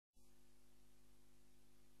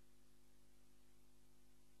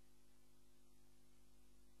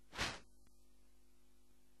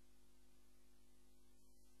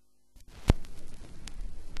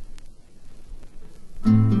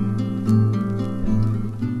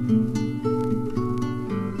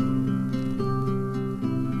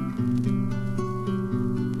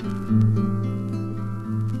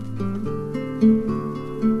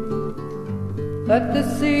Let the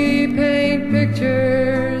sea paint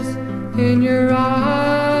pictures in your eyes.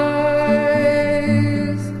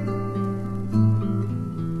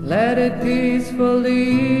 Let it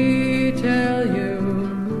peacefully tell you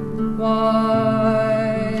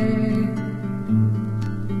why.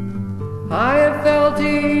 I have felt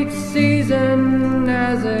each season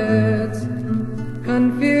as it's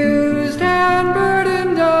confused and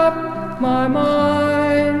burdened up my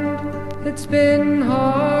mind. It's been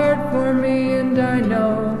hard for me, and I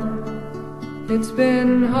know it's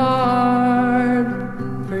been hard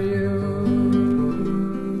for you.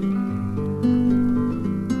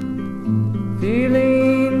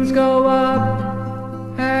 Feelings go up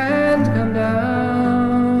and come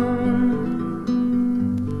down.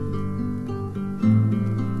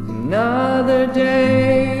 Another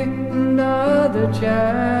day, another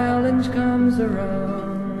challenge comes around.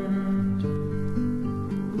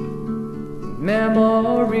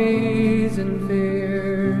 Memories and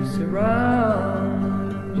fears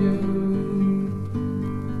surround you.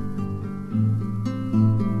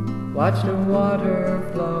 Watch the water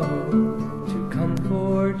flow to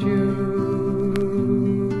comfort you.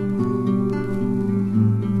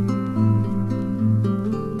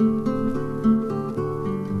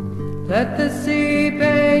 Let the sea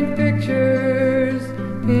paint pictures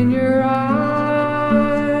in your eyes.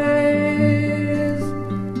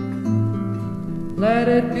 Let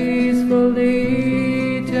it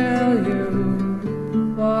peacefully tell you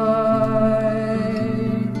why.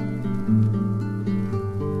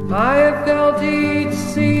 I have felt each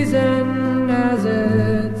season as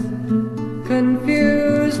it's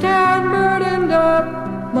confused and burdened up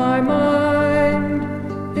my mind.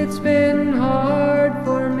 It's been hard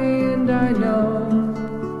for me, and I know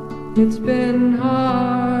it's been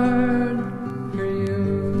hard for you.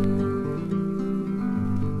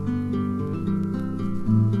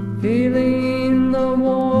 Feeling the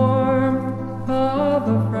warmth of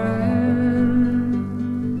a friend,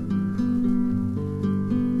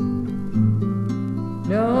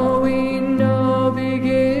 knowing no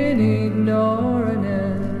beginning nor an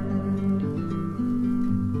end.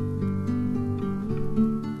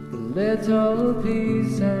 Little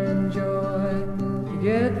peace and joy you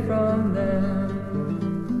get from them.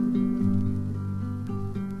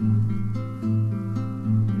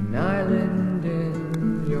 An island in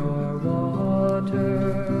your water.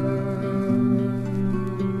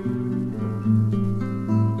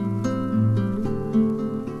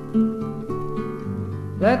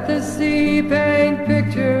 Let the sea paint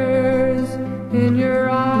pictures in your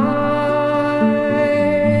eyes.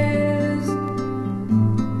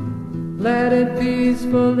 Let it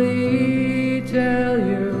peacefully tell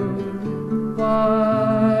you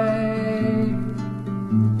why.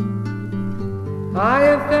 I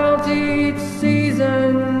have felt each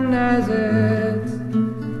season as it's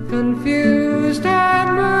confused and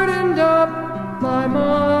burdened up my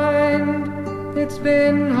mind. It's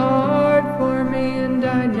been hard for me, and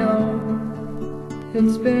I know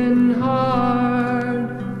it's been hard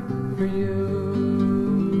for you.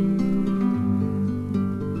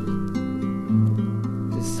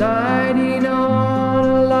 Deciding on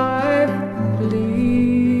a life to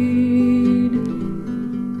lead,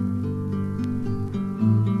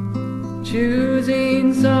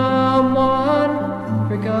 choosing someone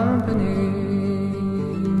for company,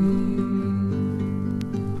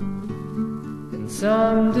 and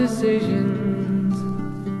some decisions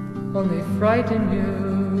only frighten you.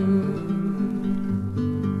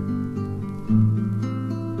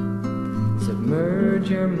 Submerge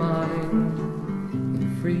your mind in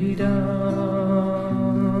freedom.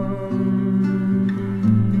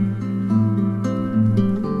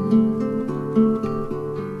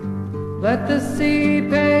 Let the sea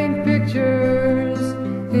paint pictures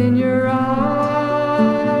in your eyes.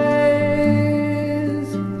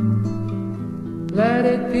 Let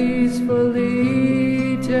it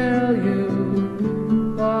peacefully tell you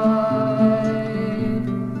why.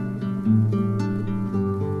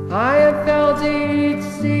 I have felt each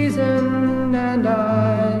season, and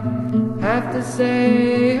I have to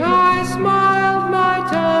say I smiled my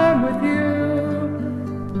time with you.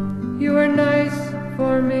 You were nice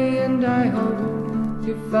for me, and I hope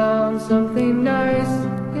you found something nice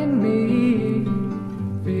in me.